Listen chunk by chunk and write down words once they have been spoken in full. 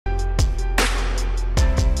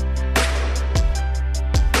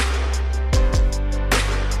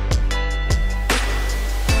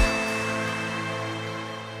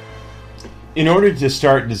in order to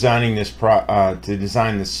start designing this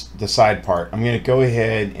the side part, I'm going to go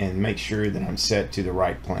ahead and make sure that I'm set to the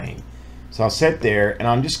right plane. So I'll set there, and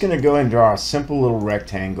I'm just going to go ahead and draw a simple little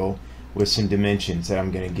rectangle with some dimensions that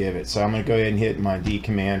I'm going to give it. So I'm going to go ahead and hit my D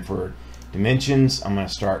command for dimensions. I'm going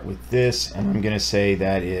to start with this, and I'm going to say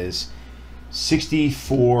that is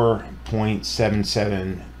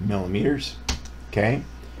 64.77 millimeters. Okay,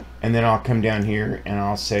 and then I'll come down here and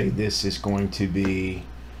I'll say this is going to be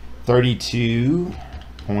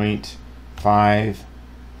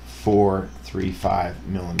 32.5435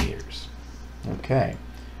 millimeters. Okay,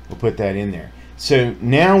 we'll put that in there. So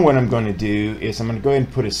now what I'm going to do is I'm going to go ahead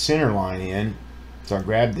and put a center line in. So I'll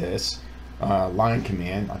grab this line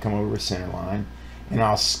command, I'll come over to center line, and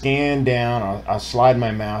I'll scan down, I'll slide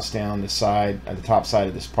my mouse down the side, the top side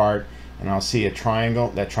of this part, and I'll see a triangle.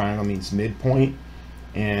 That triangle means midpoint.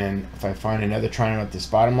 And if I find another triangle at this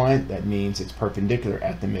bottom line, that means it's perpendicular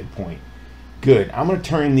at the midpoint. Good. I'm going to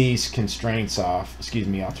turn these constraints off. Excuse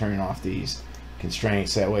me, I'll turn off these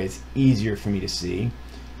constraints. That way it's easier for me to see.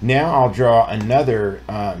 Now I'll draw another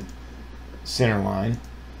center line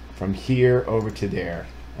from here over to there.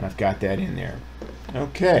 And I've got that in there.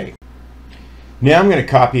 Okay. Now I'm going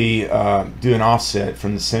to copy, do an offset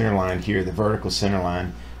from the center line here, the vertical center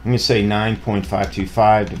line. I'm going to say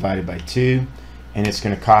 9.525 divided by 2. And it's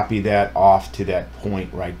going to copy that off to that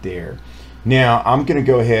point right there. Now I'm going to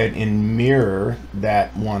go ahead and mirror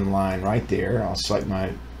that one line right there. I'll select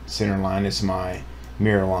my center line as my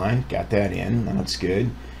mirror line. Got that in. That looks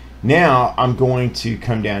good. Now I'm going to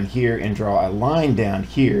come down here and draw a line down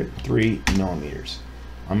here, 3 millimeters.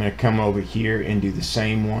 I'm going to come over here and do the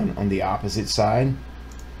same one on the opposite side.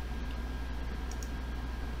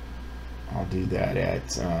 I'll do that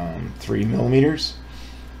at 3 millimeters.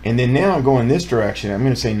 And then now I'm going this direction. I'm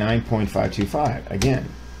going to say 9.525 again.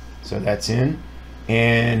 So that's in.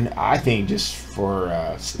 And I think just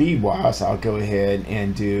for speed wise, I'll go ahead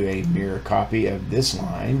and do a mirror copy of this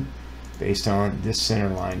line based on this center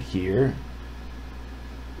line here.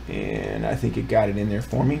 And I think it got it in there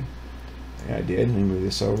for me. Yeah, I did. Let me move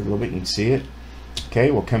this over a little bit. You can see it. Okay,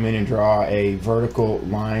 we'll come in and draw a vertical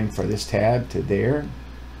line for this tab to there.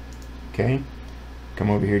 Okay, come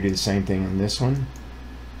over here, do the same thing on this one.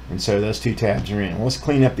 And so those two tabs are in. Let's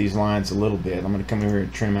clean up these lines a little bit. I'm going to come over here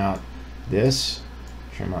and trim out this,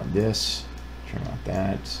 trim out this, trim out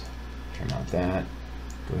that, trim out that.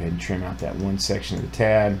 Go ahead and trim out that one section of the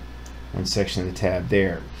tab, one section of the tab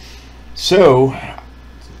there. So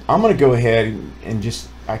I'm going to go ahead and just,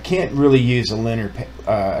 I can't really use a linear,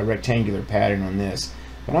 a rectangular pattern on this,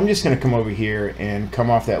 but I'm just going to come over here and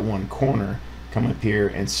come off that one corner, come up here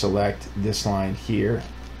and select this line here,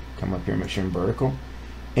 come up here, make sure I'm vertical.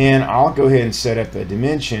 And I'll go ahead and set up a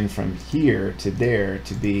dimension from here to there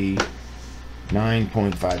to be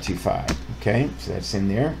 9.525. Okay, so that's in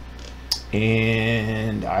there.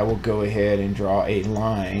 And I will go ahead and draw a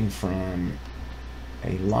line from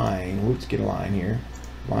whoops, get a line here.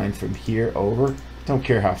 Line from here over. Don't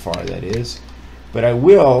care how far that is. But I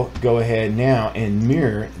will go ahead now and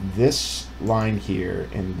mirror this line here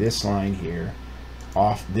and this line here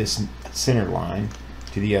off this center line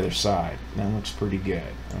to the other side. That looks pretty good.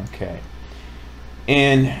 Okay.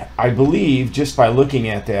 And I believe just by looking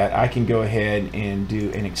at that, I can go ahead and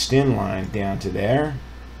do an extend line down to there.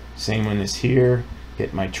 Same one as here.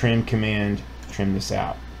 Hit my trim command, trim this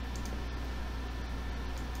out.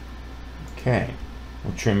 Okay.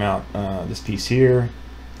 We'll trim out this piece here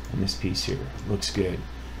and this piece here. Looks good.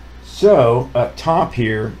 So up top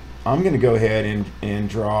here, I'm going to go ahead and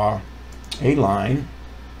draw a line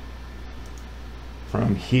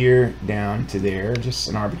from here down to there, just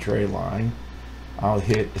an arbitrary line. I'll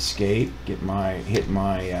hit escape, hit my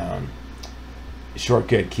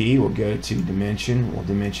shortcut key. We'll go to dimension. We'll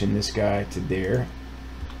dimension this guy to there.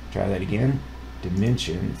 Try that again.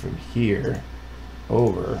 Dimension from here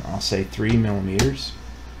over, I'll say 3 millimeters.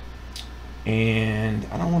 And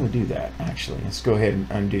I don't want to do that actually. Let's go ahead and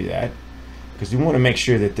undo that because we want to make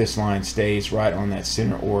sure that this line stays right on that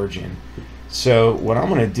center origin. So what I'm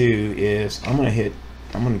going to do is I'm going to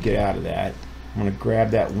get out of that. I'm going to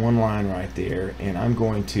grab that one line right there, and I'm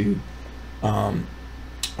going to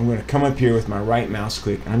come up here with my right mouse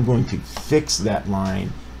click, and I'm going to fix that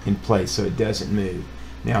line in place so it doesn't move.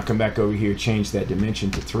 Now I'll come back over here, change that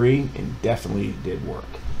dimension to 3, and definitely did work.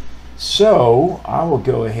 So I will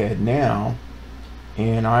go ahead now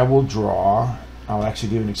and I will draw, I'll actually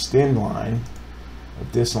do an extend line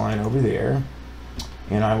of this line over there.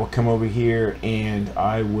 And I will come over here and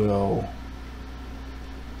I will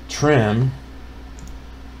trim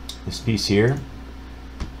this piece here.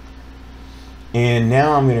 And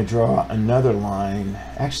now I'm going to draw another line.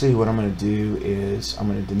 Actually, what I'm going to do is I'm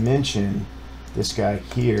going to dimension this guy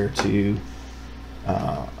here to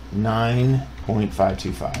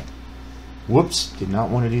 9.525. Whoops, did not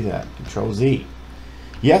want to do that. Control Z.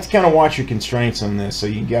 You have to kind of watch your constraints on this, so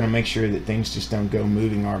you got to make sure that things just don't go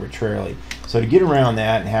moving arbitrarily. So to get around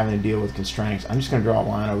that and having to deal with constraints, I'm just going to draw a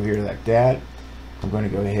line over here like that. I'm going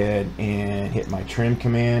to go ahead and hit my trim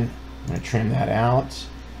command. I'm going to trim that out.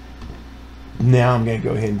 Now I'm going to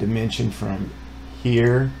go ahead and dimension from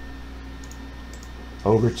here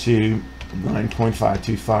over to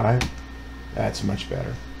 9.525. That's much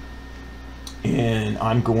better. And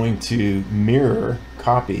I'm going to mirror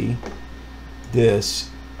copy this.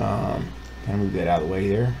 Kind of move that out of the way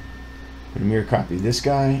there. I'm going to mirror copy this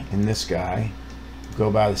guy and this guy.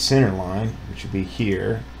 Go by the center line, which will be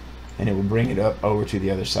here, and it will bring it up over to the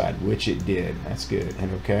other side, which it did. That's good.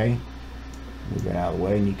 And okay. Move that out of the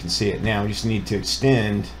way, and you can see it now. We just need to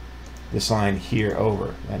extend this line here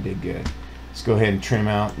over. That did good. Let's go ahead and trim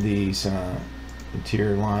out these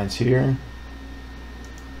interior lines here.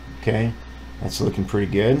 Okay, that's looking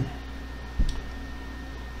pretty good.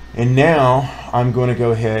 And now I'm going to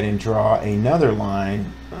go ahead and draw another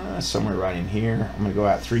line somewhere right in here. I'm going to go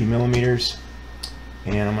out 3 millimeters,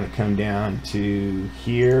 and I'm going to come down to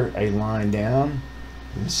here, a line down,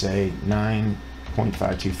 and say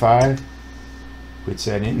 9.525. Puts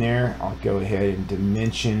that in there. I'll go ahead and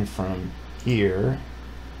dimension from here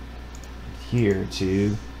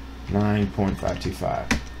to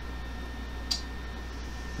 9.525.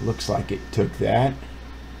 Looks like it took that.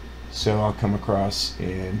 So I'll come across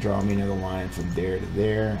and draw me another line from there to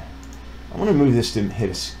there. I want to move this to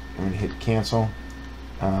hit I'm going to hit cancel.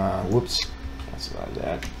 Whoops, cancel out of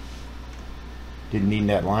that. Didn't need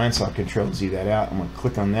that line, so I'll Control Z that out. I'm going to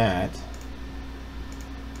click on that.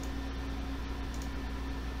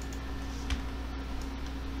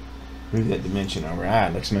 Move that dimension over. Ah,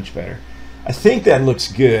 it looks much better. I think that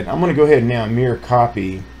looks good. I'm going to go ahead and now mirror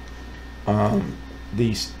copy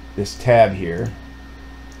this tab here.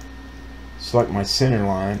 Select my center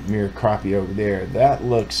line, mirror copy over there. That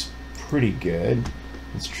looks pretty good.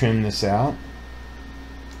 Let's trim this out.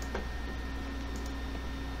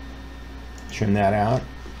 Trim that out.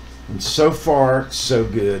 And so far, so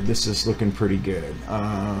good. This is looking pretty good.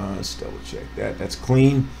 Let's double check that. That's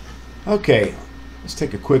clean. Okay, let's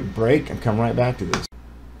take a quick break and come right back to this.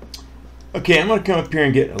 Okay, I'm going to come up here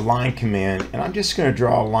and get a line command, and I'm just going to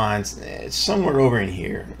draw lines somewhere over in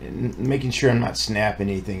here, and making sure I'm not snapping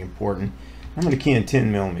anything important. I'm going to key in 10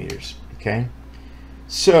 millimeters. Okay,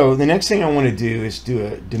 so the next thing I want to do is do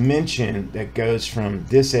a dimension that goes from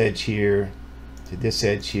this edge here to this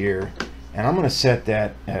edge here, and I'm going to set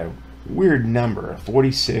that at a weird number,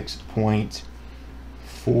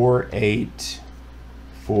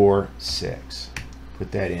 46.4846.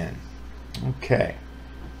 Put that in. Okay.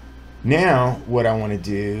 Now what I want to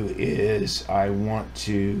do is I want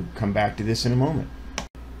to come back to this in a moment.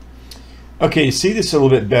 Okay, to see this a little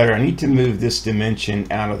bit better, I need to move this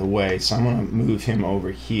dimension out of the way. So I'm going to move him over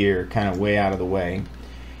here, kind of way out of the way.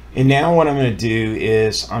 And now what I'm going to do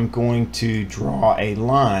is I'm going to draw a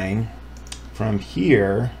line from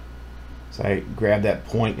here. So I grab that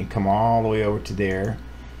point and come all the way over to there.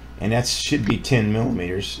 And that should be 10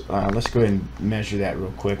 millimeters. Let's go ahead and measure that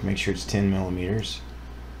real quick, make sure it's 10 millimeters.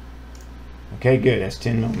 Okay, good, that's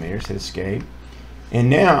 10 millimeters, hit escape. And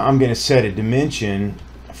now I'm going to set a dimension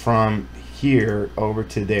from here over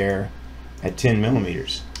to there at 10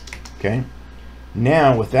 millimeters. Okay,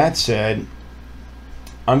 now with that said,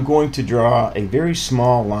 I'm going to draw a very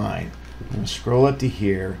small line. I'm going to scroll up to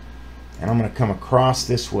here, and I'm going to come across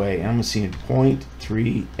this way, and I'm going to see in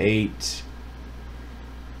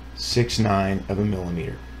 0.3869 of a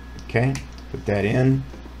millimeter. Okay, put that in.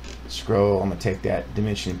 Scroll, I'm going to take that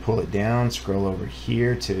dimension and pull it down, scroll over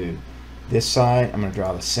here to this side. I'm going to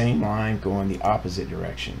draw the same line going the opposite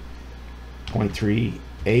direction,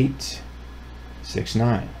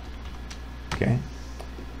 0.3869. Okay,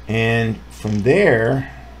 and from there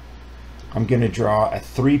I'm going to draw a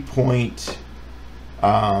 3-point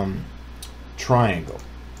triangle.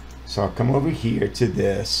 So I'll come over here to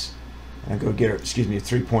this and I'll go get a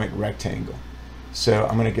 3-point rectangle. So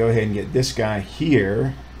I'm going to go ahead and get this guy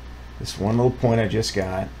here, this one little point I just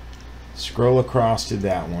got, scroll across to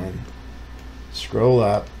that one, scroll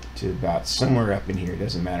up to about somewhere up in here,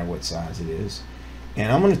 doesn't matter what size it is,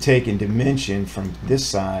 and I'm going to take and dimension from this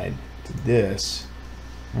side to this.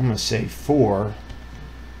 I'm going to say 4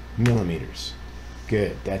 millimeters.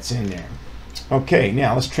 Good, that's in there. Okay,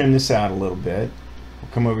 now let's trim this out a little bit. We'll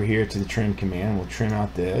come over here to the trim command, we'll trim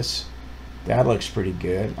out this. That looks pretty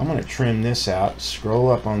good. I'm going to trim this out, scroll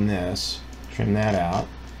up on this, Trim that out.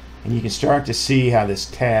 And you can start to see how this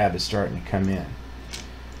tab is starting to come in.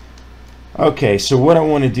 Okay, so what I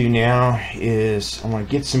want to do now is I want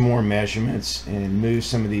to get some more measurements and move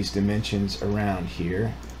some of these dimensions around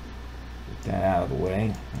here. Get that out of the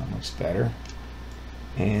way. That looks better.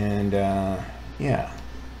 And yeah,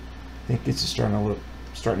 I think this is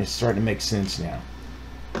starting to make sense now.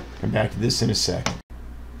 Come back to this in a second.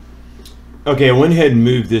 Okay, I went ahead and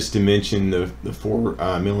moved this dimension, the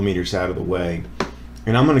 4 millimeters, out of the way,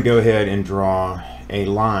 and I'm going to go ahead and draw a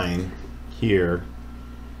line here,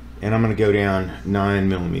 and I'm going to go down 9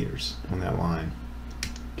 millimeters on that line.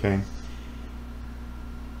 Okay.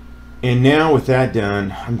 And now with that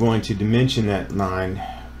done, I'm going to dimension that line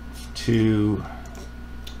to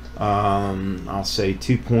I'll say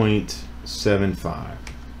 2.75.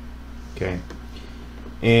 Okay.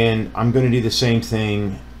 And I'm going to do the same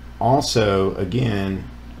thing also again,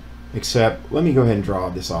 except let me go ahead and draw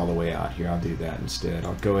this all the way out here. I'll do that instead.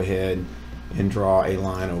 I'll go ahead and draw a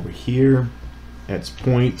line over here. That's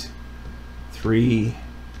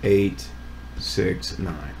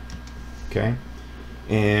 0.3869. Okay.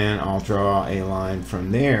 And I'll draw a line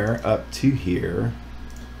from there up to here,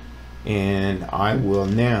 and I will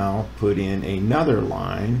now put in another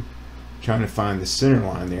line, trying to find the center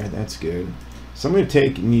line there. That's good. So I'm going to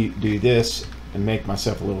take and do this and make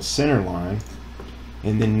myself a little center line,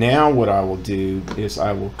 and then now what I will do is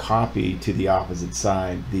I will copy to the opposite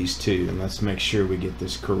side these two, and let's make sure we get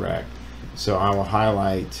this correct. So I will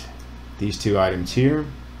highlight these two items here,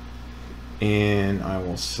 and I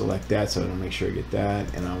will select that so I don't make sure I get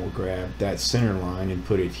that, and I will grab that center line and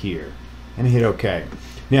put it here and hit OK.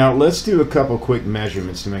 Now let's do a couple quick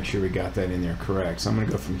measurements to make sure we got that in there correct. So I'm going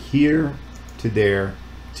to go from here to there,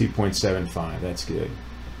 2.75. That's good.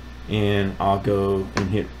 And I'll go and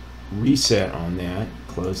hit reset on that,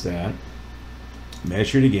 close that,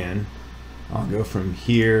 measure it again. I'll go from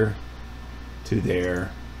here to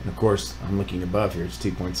there, and of course I'm looking above here, it's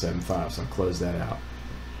 2.75, so I'll close that out.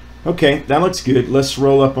 Okay, that looks good. Let's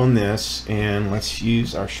roll up on this and let's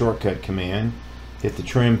use our shortcut command, hit the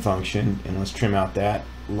trim function, and let's trim out that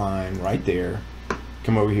line right there.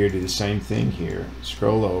 Come over here, do the same thing here,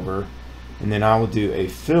 scroll over, and then I will do a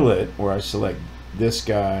fillet where I select this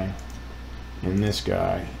guy and this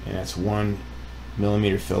guy, and that's 1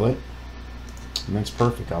 millimeter fillet, and that's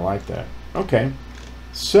perfect. I like that. Okay,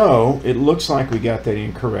 so it looks like we got that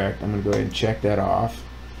incorrect. I'm going to go ahead and check that off,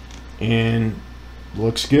 and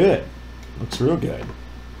looks good. Looks real good.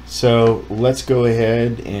 So let's go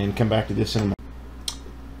ahead and come back to this in a moment.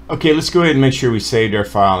 Okay, let's go ahead and make sure we saved our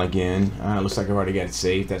file again. Looks like I've already got it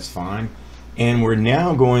saved. That's fine. And we're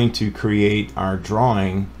now going to create our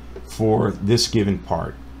drawing for this given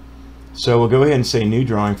part. So we'll go ahead and say new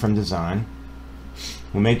drawing from design.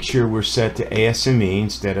 We'll make sure we're set to ASME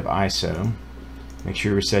instead of ISO. Make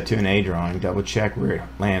sure we're set to an A drawing. Double check we're at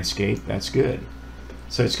landscape. That's good.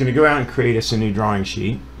 So it's going to go out and create us a new drawing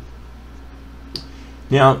sheet.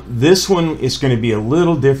 Now this one is going to be a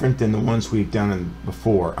little different than the ones we've done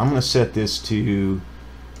before. I'm going to set this to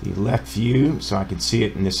the left view so I can see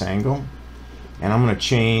it in this angle, and I'm going to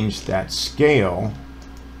change that scale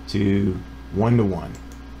to 1:1,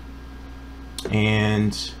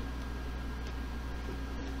 and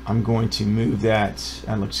I'm going to move that.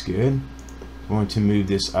 That looks good. I'm going to move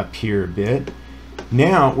this up here a bit.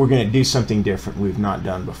 Now we're going to do something different we've not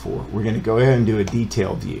done before. We're going to go ahead and do a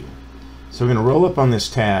detail view. So we're going to roll up on this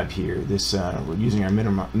tab here. This we're using our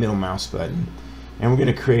middle mouse button, and we're going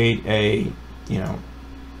to create a,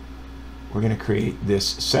 we're going to create this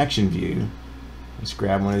section view. Let's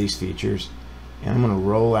grab one of these features, and I'm going to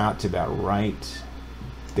roll out to about right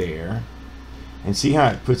there. And see how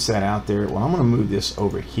it puts that out there? Well, I'm going to move this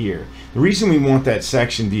over here. The reason we want that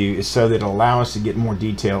section view is so that it'll allow us to get more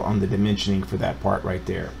detail on the dimensioning for that part right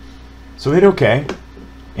there. So hit OK,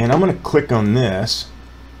 and I'm going to click on this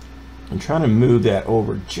and try to move that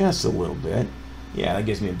over just a little bit. Yeah, that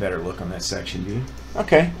gives me a better look on that section view.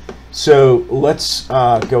 Okay, so let's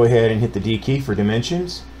go ahead and hit the D key for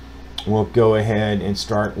dimensions. We'll go ahead and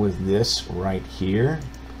start with this right here.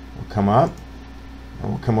 We'll come up, and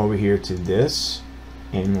we'll come over here to this,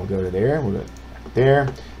 and we'll go to there. We'll go there.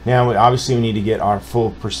 Now, obviously, we need to get our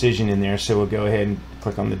full precision in there, so we'll go ahead and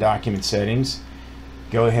click on the document settings.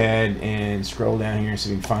 Go ahead and scroll down here so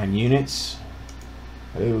we can find units.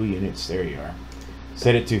 Oh, units, there you are.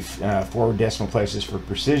 Set it to 4 decimal places for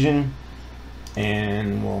precision,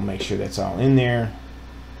 and we'll make sure that's all in there.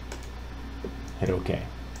 Hit OK.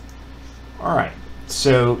 All right,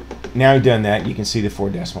 so now we've done that, you can see the 4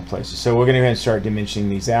 decimal places. So we're going to go ahead and start dimensioning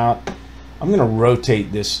these out. I'm going to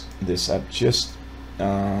rotate this up just,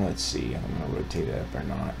 let's see if I'm going to rotate it up or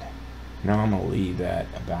not. Now I'm going to leave that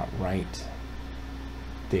about right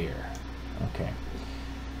there. Okay.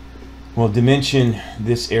 We'll dimension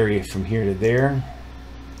this area from here to there.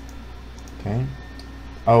 Okay.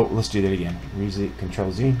 Oh, let's do that again.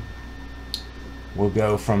 Control Z. We'll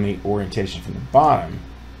go from the orientation from the bottom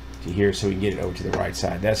to here so we can get it over to the right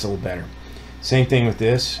side. That's a little better. Same thing with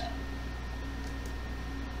this.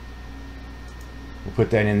 We'll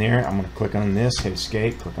put that in there. I'm going to click on this, hit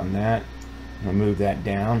escape, click on that. I'm going to move that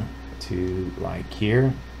down to like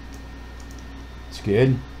here. It's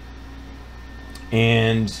good.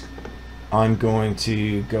 And I'm going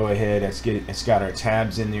to go ahead, it's got our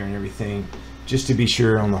tabs in there and everything. Just to be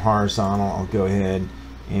sure on the horizontal, I'll go ahead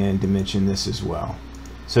and dimension this as well.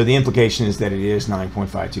 So the implication is that it is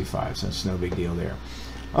 9.525, so it's no big deal there.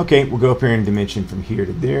 Okay, we'll go up here and dimension from here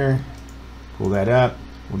to there. Pull that up.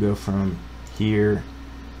 We'll go from here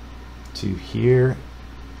to here,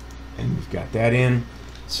 and we've got that in.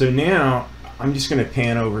 So now I'm just going to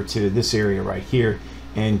pan over to this area right here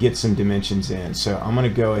and get some dimensions in. So I'm going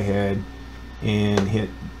to go ahead and hit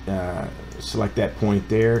select that point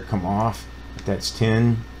there, come off. That's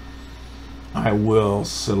 10. I will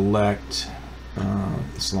select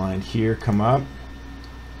this line here, come up.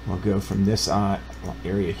 We'll go from this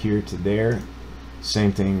area here to there.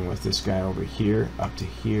 Same thing with this guy over here, up to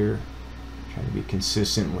here. Try to be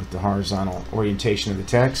consistent with the horizontal orientation of the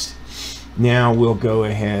text. Now we'll go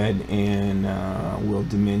ahead and we'll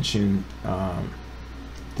dimension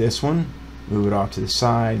this one, move it off to the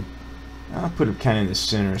side. I'll put it kind of in the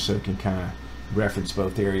center so it can kind of reference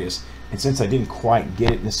both areas. And since I didn't quite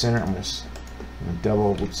get it in the center, I'm going to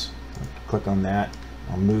click on that.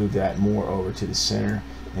 I'll move that more over to the center,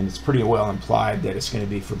 and it's pretty well implied that it's going to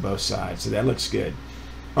be for both sides, so that looks good.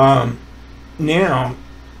 Now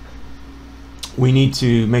we need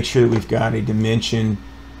to make sure that we've got a dimension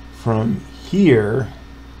from here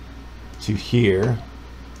to here.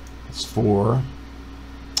 It's 4,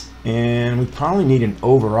 and we probably need an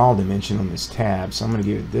overall dimension on this tab, so I'm going to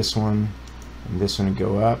give it this one and this one and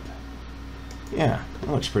go up. Yeah, that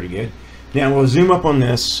looks pretty good. Now we'll zoom up on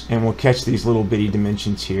this and we'll catch these little bitty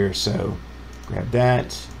dimensions here. So grab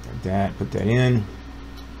that, put that in,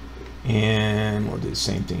 and we'll do the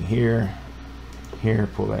same thing here. Here,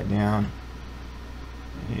 pull that down,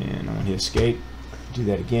 and I'm gonna hit escape. Do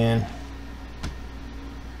that again.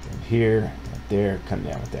 Right here, right there, come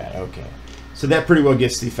down with that. Okay. So that pretty well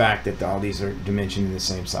gets the fact that all these are dimensioned in the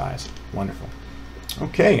same size. Wonderful.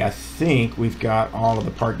 Okay, I think we've got all of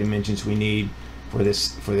the part dimensions we need for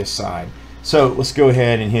this side. So let's go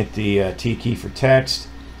ahead and hit the T key for text.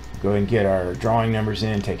 Go ahead and get our drawing numbers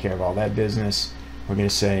in, take care of all that business. We're going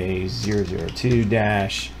to say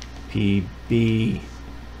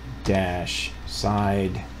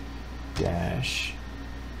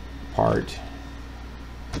 002-PB-side-part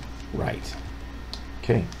right.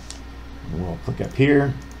 Okay, we'll click up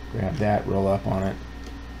here, grab that, roll up on it,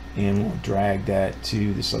 and we'll drag that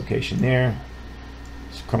to this location there.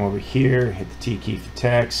 So come over here, hit the T key for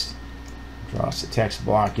text, draw us a text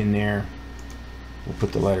block in there. We'll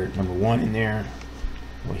put the letter number 1 in there.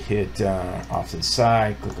 We'll hit off to the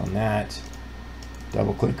side, click on that,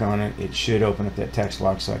 double click on it. It should open up that text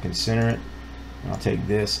block so I can center it. And I'll take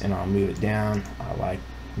this and I'll move it down. I like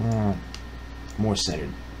more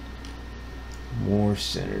centered. More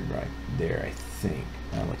centered right there, I think.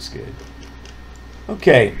 That looks good.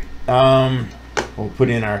 Okay, we'll put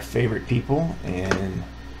in our favorite people and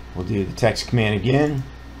we'll do the text command again.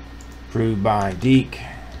 Approved by Deke.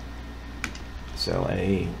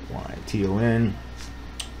 Slayton.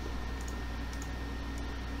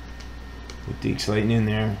 Put Deke Slayton in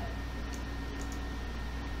there.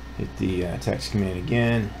 Hit the text command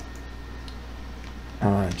again.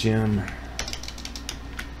 Jim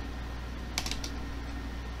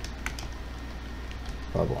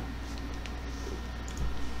Bubble.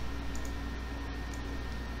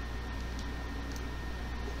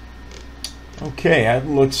 Okay, that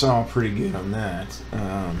looks all pretty good on that.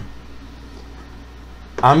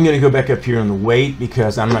 I'm going to go back up here on the weight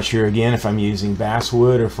because I'm not sure again if I'm using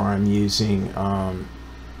basswood or if I'm using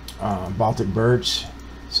Baltic birch.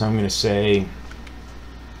 So I'm going to say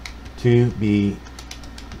to be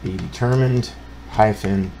determined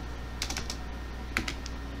hyphen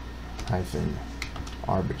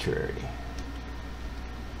arbitrary.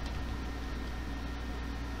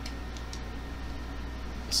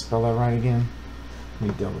 Spell that right again? Let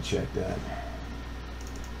me double check that.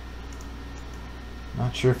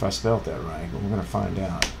 Not sure if I spelled that right, but we're going to find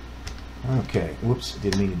out. Okay, whoops,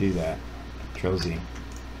 didn't mean to do that. Control Z.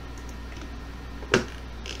 Okay,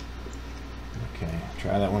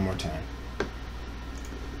 try that one more time.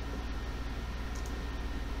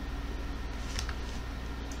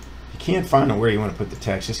 can't find where you want to put the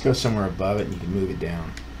text, just go somewhere above it and you can move it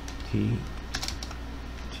down. T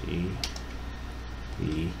T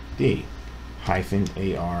B D hyphen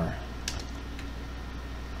AR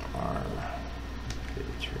arbitrary.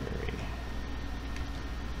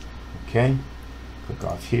 Okay, click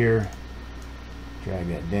off here, drag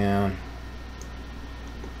that down.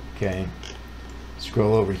 Okay,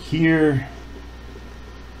 scroll over here,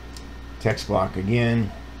 text block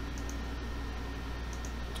again.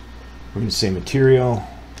 We're going to say material.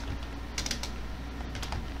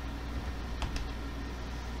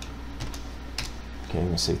 Okay, I'm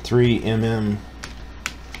going to say 3 mm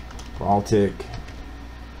Baltic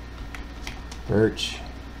birch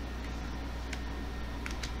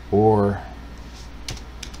or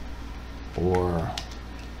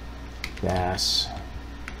bass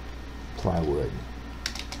plywood.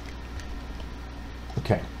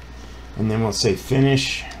 Okay, and then we'll say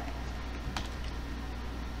finish,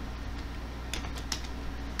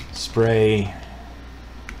 spray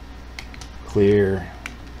clear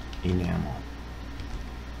enamel.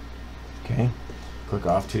 Okay, click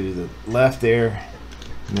off to the left there,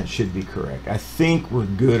 and that should be correct. I think we're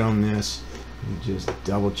good on this. Let me just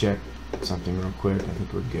double check something real quick. I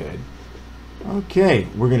think we're good. Okay,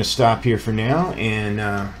 we're going to stop here for now and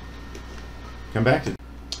come back to it.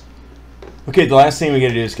 Okay, the last thing we got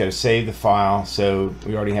to do is got to save the file. So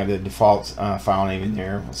we already have the default file name in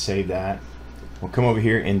there. We'll save that. We'll come over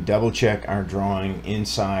here and double check our drawing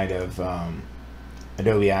inside of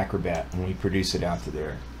Adobe Acrobat when we produce it out to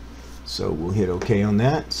there. So we'll hit OK on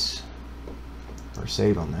that, or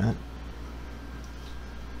save on that.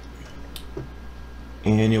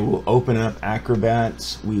 And it will open up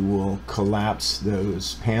Acrobat. We will collapse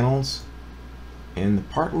those panels, and the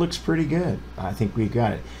part looks pretty good. I think we've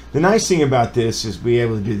got it. The nice thing about this is be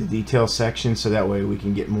able to do the detail section, so that way we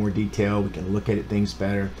can get more detail. We can look at things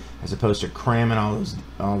better, as opposed to cramming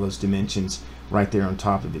all those dimensions right there on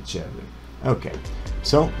top of each other. Okay,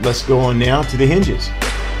 so let's go on now to the hinges.